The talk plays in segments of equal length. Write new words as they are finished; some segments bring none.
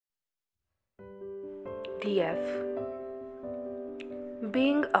TF.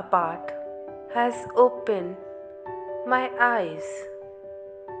 Being apart has opened my eyes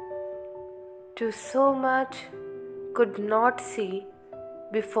to so much could not see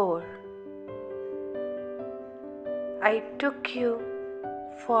before. I took you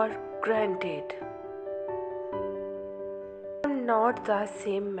for granted. I'm not the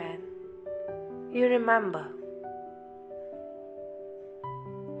same man you remember.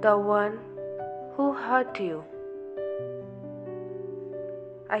 The one who hurt you.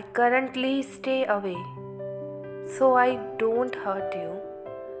 I currently stay away so I don't hurt you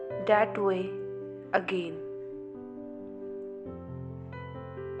that way again.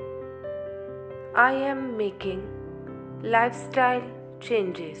 I am making lifestyle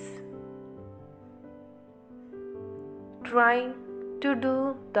changes, trying to do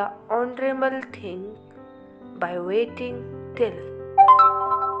the honorable thing by waiting till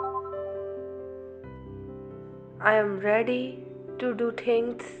I am ready to do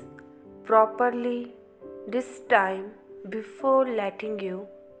things properly this time before letting you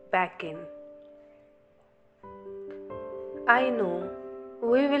back in. I know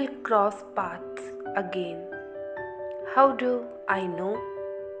we will cross paths again. How do I know?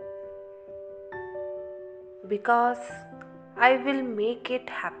 Because I will make it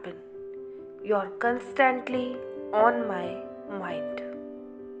happen. You're constantly on my mind.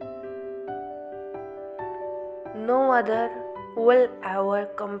 No other will ever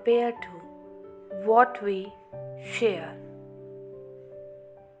compare to what we share.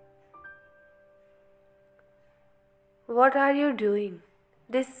 What are you doing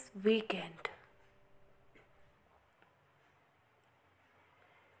this weekend?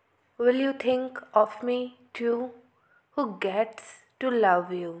 Will you think of me too, who gets to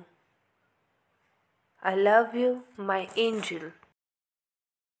love you? I love you, my angel.